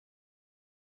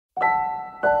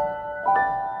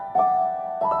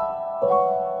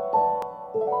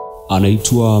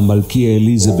Anaitwa Malkia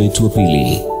Elizabeth wa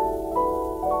pili.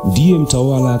 Ndiye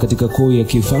mtawala katika koo ya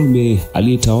kifalme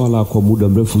aliyetawala kwa muda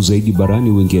mrefu zaidi barani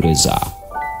Uingereza,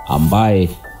 ambaye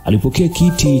alipokea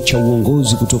kiti cha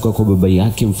uongozi kutoka kwa baba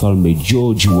yake Mfalme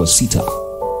George wa sita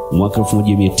mwaka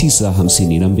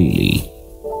 1952.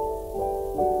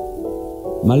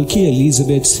 Malkia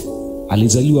Elizabeth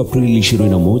alizaliwa Aprili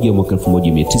 21 mwaka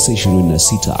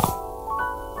 1926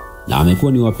 na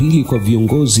amekuwa ni wa pili kwa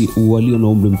viongozi walio na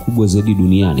umri mkubwa zaidi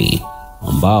duniani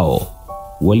ambao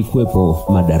walikuwepo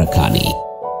madarakani.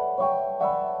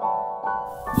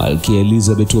 Malkia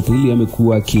Elizabeth wa pili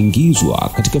amekuwa akiingizwa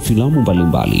katika filamu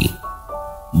mbalimbali.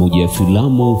 Moja ya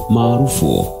filamu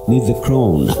maarufu ni The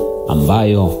Crown,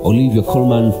 ambayo Olivia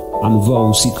Colman amevaa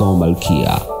uhusika wa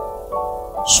Malkia.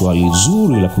 Swali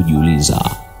zuri la kujiuliza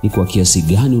ni kwa kiasi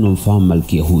gani unamfahamu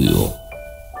Malkia huyo?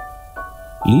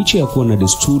 Licha ya kuwa na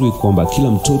desturi kwamba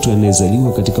kila mtoto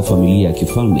anayezaliwa katika familia ya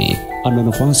kifalme ana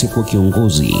nafasi kuwa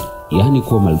kiongozi, yani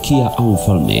kuwa malkia au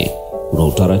mfalme, kuna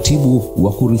utaratibu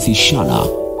wa kurithishana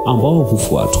ambao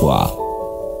hufuatwa.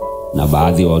 Na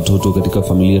baadhi ya watoto katika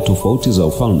familia tofauti za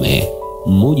ufalme,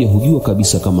 mmoja hujua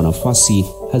kabisa kama nafasi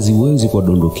haziwezi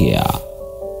kuwadondokea.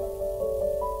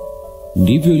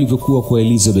 Ndivyo ilivyokuwa kwa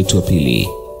Elizabeth wa pili,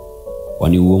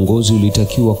 kwani uongozi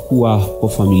ulitakiwa kuwa kwa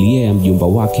familia ya mjomba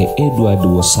wake Edward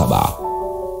wa saba,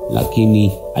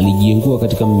 lakini alijiengua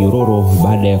katika mnyororo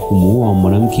baada ya kumuoa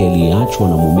mwanamke aliyeachwa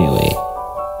na mumewe,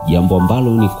 jambo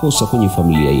ambalo ni kosa kwenye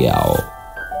familia yao.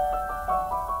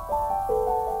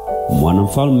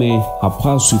 Mwanamfalme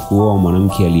hapaswi kuoa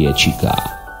mwanamke aliyeachika.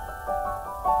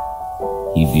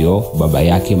 Hivyo baba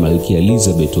yake Malkia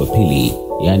Elizabeth wa pili,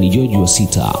 yani George wa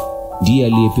sita, ndiye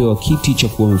aliyepewa kiti cha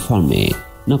kuwa mfalme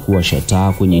na kuwasha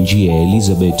taa kwenye njia ya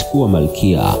Elizabeth kuwa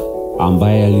malkia,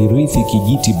 ambaye alirithi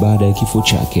kijiti baada ya kifo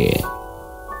chake.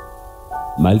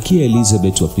 Malkia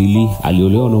Elizabeth wa pili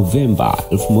aliolewa Novemba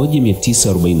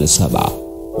 1947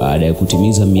 baada ya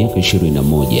kutimiza miaka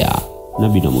 21 na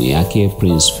binamu yake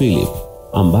Prince Philip,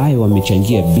 ambaye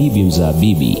wamechangia bibi mzaa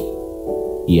bibi,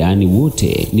 yaani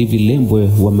wote ni vilembwe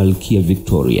wa Malkia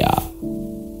Victoria.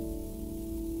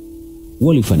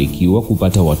 Walifanikiwa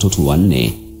kupata watoto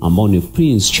wanne ambao ni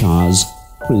Prince Charles,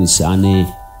 Prince Anne,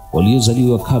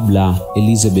 waliozaliwa kabla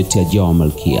Elizabeth hajawa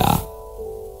malkia.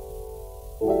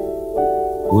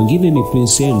 Wengine ni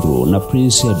Prince Andrew na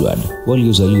Prince Edward,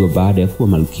 waliozaliwa baada ya kuwa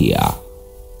malkia.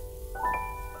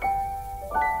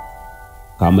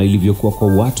 Kama ilivyokuwa kwa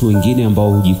watu wengine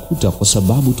ambao hujikuta kwa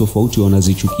sababu tofauti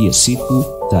wanazichukia siku,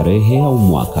 tarehe au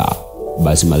mwaka,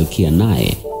 basi malkia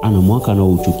naye ana mwaka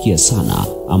anaouchukia sana,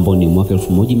 ambao ni mwaka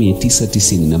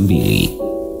 1992.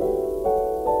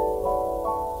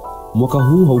 Mwaka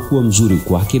huu haukuwa mzuri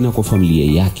kwake na kwa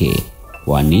familia yake,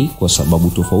 kwani kwa sababu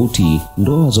tofauti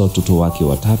ndoa za watoto wake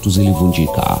watatu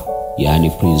zilivunjika, yani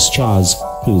Prince Charles,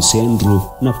 Prince Andrew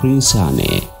na Prince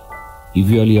Anne.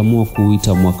 Hivyo aliamua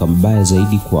kuita mwaka mbaya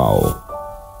zaidi kwao.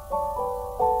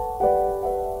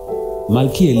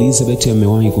 Malkia Elizabeth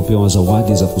amewahi kupewa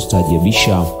zawadi za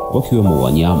kustaajabisha, wakiwemo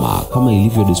wanyama, kama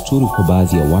ilivyo desturi kwa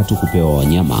baadhi ya watu kupewa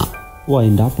wanyama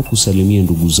waendapo kusalimia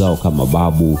ndugu zao kama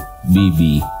babu,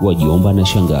 bibi, wajomba na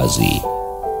shangazi.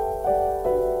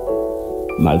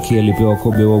 Malkia alipewa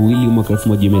kobe wawili mwaka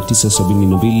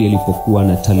 1972 alipokuwa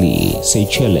anatalii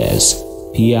Seychelles.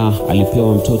 Pia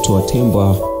alipewa mtoto wa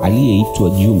tembo aliyeitwa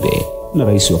Jumbe na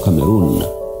rais wa Cameroon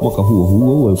mwaka huo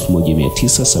huo wa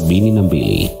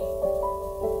 1972.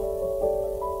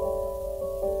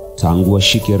 Tangu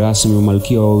ashike rasmi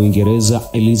malkia wa Uingereza,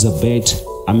 Elizabeth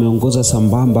ameongoza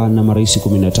sambamba na marais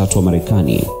 13 wa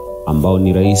Marekani, ambao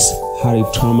ni Rais Harry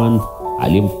Truman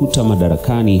aliyemkuta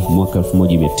madarakani mwaka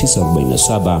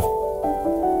 1947,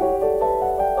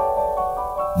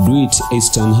 Dwight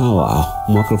Eisenhower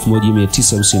mwaka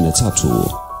 1953,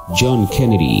 John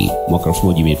Kennedy mwaka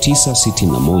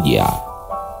 1961,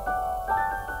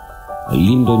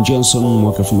 Lyndon Johnson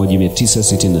mwaka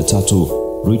 1963,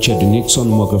 Richard Nixon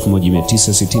mwaka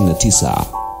 1969,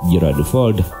 Gerald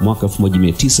Ford mwaka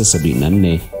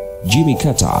 1974, Jimmy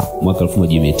Carter mwaka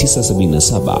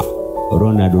 1977,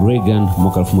 Ronald Reagan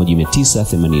mwaka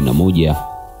 1981,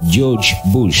 George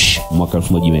Bush mwaka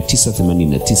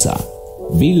 1989,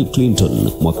 Bill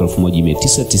Clinton mwaka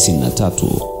 1993,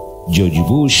 George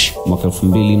Bush mwaka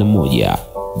 2001,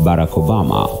 Barack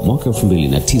Obama mwaka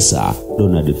 2009,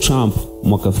 Donald Trump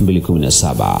mwaka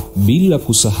 2017, bila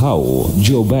kusahau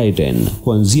Joe Biden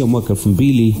kuanzia mwaka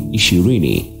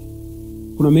 2020.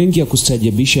 Kuna mengi ya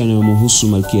kustaajabisha yanayomhusu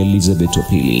Malkia Elizabeth wa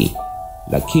pili,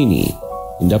 lakini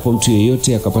endapo mtu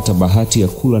yeyote akapata bahati ya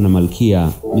kula na malkia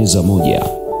meza moja,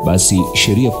 basi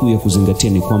sheria kuu ya kuzingatia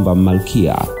ni kwamba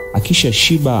Malkia akisha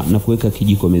shiba na kuweka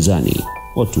kijiko mezani,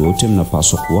 watu wote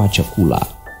mnapaswa kuacha kula,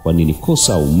 kwani ni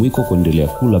kosa au mwiko kuendelea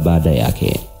kula baada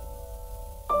yake.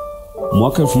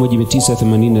 Mwaka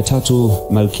 1983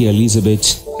 Malkia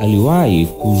Elizabeth aliwahi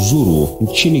kuzuru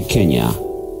nchini Kenya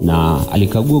na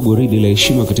alikagua gwaride la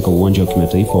heshima katika uwanja wa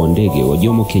kimataifa wa ndege wa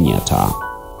Jomo Kenyatta.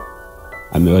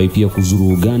 Amewahi pia kuzuru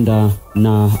Uganda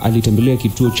na alitembelea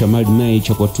kituo cha Mildmay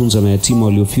cha kuwatunza mayatima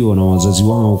waliofiwa na wazazi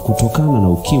wao kutokana na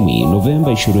ukimwi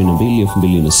Novemba 22,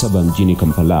 2007 mjini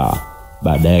Kampala.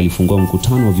 Baadaye alifungua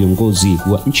mkutano wa viongozi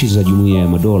wa nchi za Jumuiya ya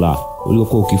Madola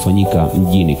uliokuwa ukifanyika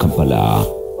mjini Kampala.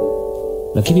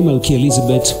 Lakini Malkia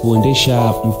Elizabeth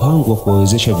huendesha mpango wa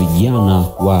kuwawezesha vijana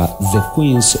wa The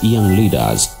Queen's Young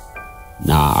Leaders,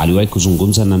 na aliwahi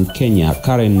kuzungumza na Mkenya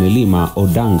Karen Nelima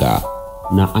Odanga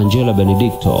na Angela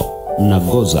Benedicto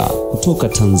Nagoza kutoka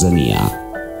Tanzania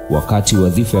wakati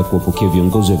wadhifa ya kuwapokea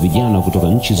viongozi wa vijana kutoka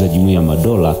nchi za Jumuiya ya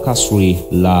Madola kasri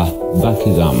la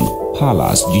Buckingham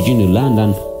Palace jijini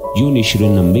London Juni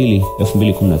 22,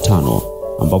 2015,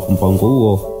 ambapo mpango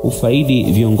huo ufaidi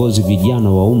viongozi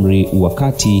vijana wa umri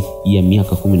wakati ya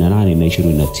miaka 18 na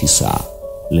 29.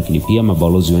 Lakini pia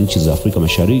mabalozi wa nchi za Afrika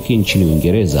Mashariki nchini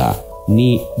Uingereza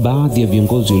ni baadhi ya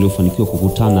viongozi waliofanikiwa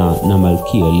kukutana na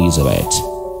Malkia Elizabeth.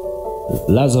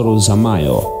 Lazarus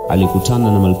Amayo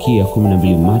alikutana na Malkia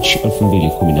 12 Machi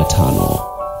 2015.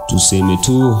 Tuseme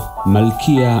tu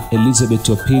Malkia Elizabeth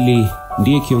wa pili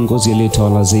ndiye kiongozi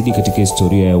aliyetawala zaidi katika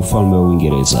historia ya ufalme wa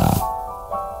Uingereza.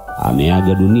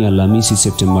 Ameaga dunia Alhamisi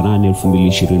Septemba 8,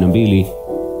 2022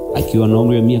 akiwa na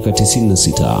umri wa miaka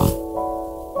 96.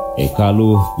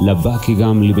 Hekalu la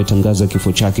Buckingham limetangaza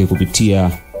kifo chake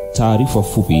kupitia taarifa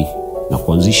fupi na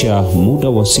kuanzisha muda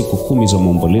wa siku 10 za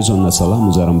maombolezo na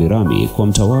salamu za rambirambi kwa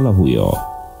mtawala huyo.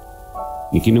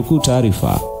 Nikinukuu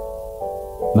taarifa: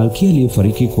 Malkia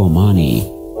aliyefariki kwa amani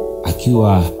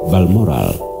akiwa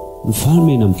Balmoral.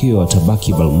 Mfalme na mkewe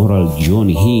watabaki Balmoral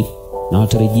jioni hii na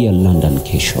watarejea London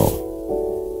kesho.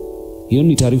 Hiyo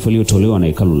ni taarifa iliyotolewa na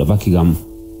hekalu la Buckingham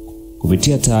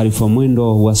kupitia taarifa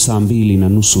mwendo wa saa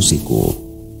 2:30 usiku.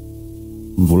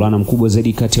 Mvulana mkubwa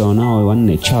zaidi kati ya wanawe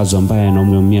wanne, Charles ambaye ana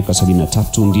umri wa miaka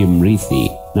 73, ndiye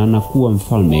mrithi na anakuwa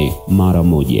mfalme mara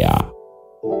moja.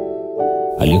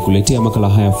 Aliyekuletea makala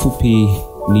haya fupi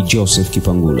ni Joseph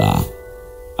Kipangula.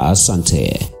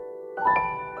 Asante.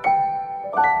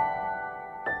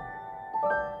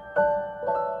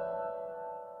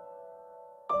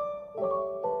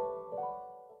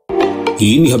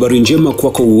 Hii ni habari njema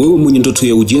kwako wewe mwenye ndoto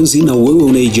ya ujenzi na wewe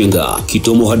unaijenga.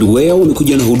 Kitomo Hardware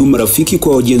wamekuja na huduma rafiki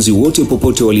kwa wajenzi wote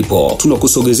popote walipo.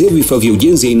 Tunakusogezea vifaa vya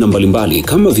ujenzi aina mbalimbali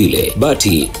kama vile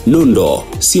bati, nondo,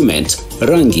 cement,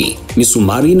 rangi,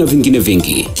 misumari na vingine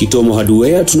vingi. Kitomo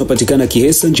Hardware tunapatikana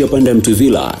Kihesa, njia panda ya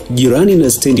Mtuvila, jirani na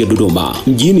stendi ya Dodoma,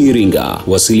 mjini Iringa.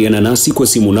 Wasiliana nasi kwa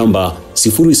simu namba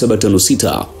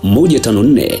 0756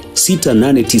 154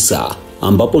 689,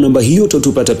 ambapo namba hiyo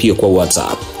utatupata pia kwa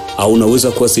WhatsApp. Au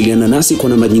unaweza kuwasiliana nasi kwa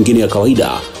namba nyingine ya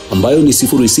kawaida ambayo ni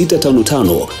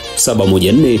 0655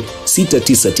 714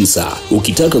 699.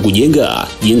 Ukitaka kujenga,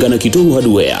 jenga na Kitomo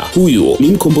Hardware. Huyo ni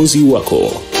mkombozi wako.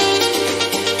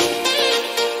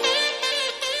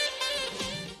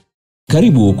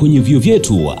 Karibu kwenye vio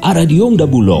vyetu Aradio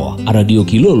Mdabulo, Aradio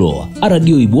Kilolo,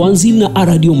 Aradio Ibwanzi na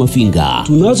Aradio Mafinga.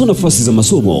 Tunazo nafasi za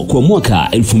masomo kwa mwaka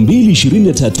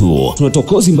 2023. Tunatoa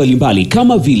kozi mbalimbali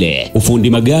kama vile ufundi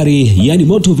magari, yani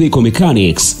motor vehicle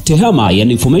mechanics, tehama,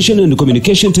 yani information and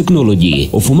communication technology,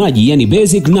 ufumaji, yani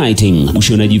basic lighting,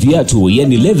 ushonaji viatu,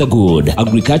 yani leather good,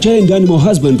 agriculture and animal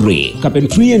husbandry,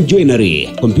 carpentry and joinery,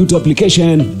 computer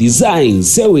application, design,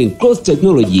 sewing, cloth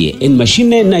technology and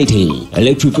machine knitting,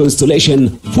 electrical installation,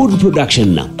 food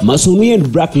production, masonry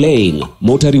and bricklaying,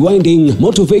 motor rewinding,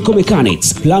 motor vehicle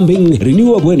mechanics, plumbing,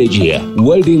 renewable energy,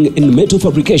 welding and metal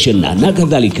fabrication na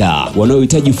kadhalika.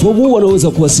 Wanaohitaji fomu wanaweza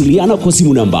kuwasiliana kwa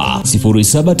simu namba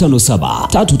 0757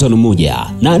 351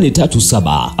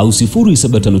 837 au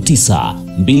 0759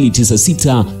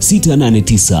 296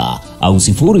 689 au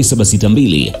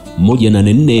 0762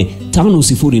 184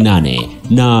 508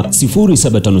 na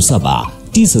 0757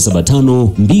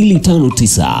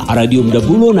 975-259. Aradio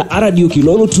Mdabulo na Aradio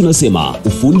Kilolo tunasema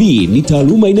ufundi ni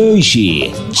taaluma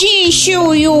inayoishi.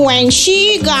 Jishu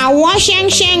yuwenshi ga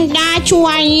washeng da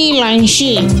chuan yi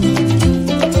lanshi.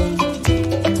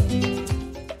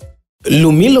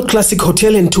 Lumilo Classic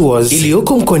Hotel and Tours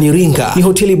iliyoko mkoani Iringa ni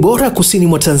hoteli bora kusini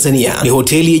mwa Tanzania. Ni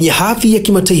hoteli yenye hadhi ya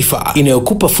kimataifa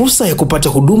inayokupa fursa ya kupata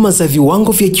huduma za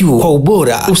viwango vya juu kwa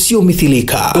ubora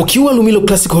usiomithilika. Ukiwa Lumilo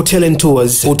Classic Hotel and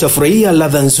Tours, utafurahia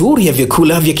ladha nzuri ya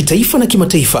vyakula vya kitaifa na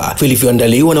kimataifa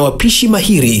vilivyoandaliwa na wapishi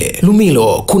mahiri.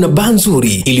 Lumilo kuna baa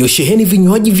nzuri iliyosheheni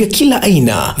vinywaji vya kila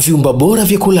aina, vyumba bora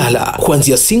vya kulala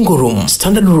kuanzia single room,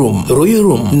 standard room, royal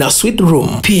room na suite room.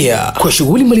 Pia kwa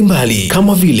shughuli mbalimbali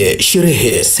kama vile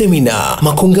sherehe, semina,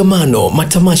 makongamano,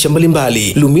 matamasha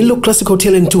mbalimbali, Lumilo Classic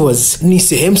Hotel and Tours ni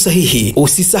sehemu sahihi.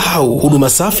 Usisahau huduma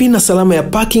safi na salama ya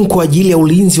parking kwa ajili ya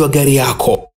ulinzi wa gari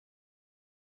yako.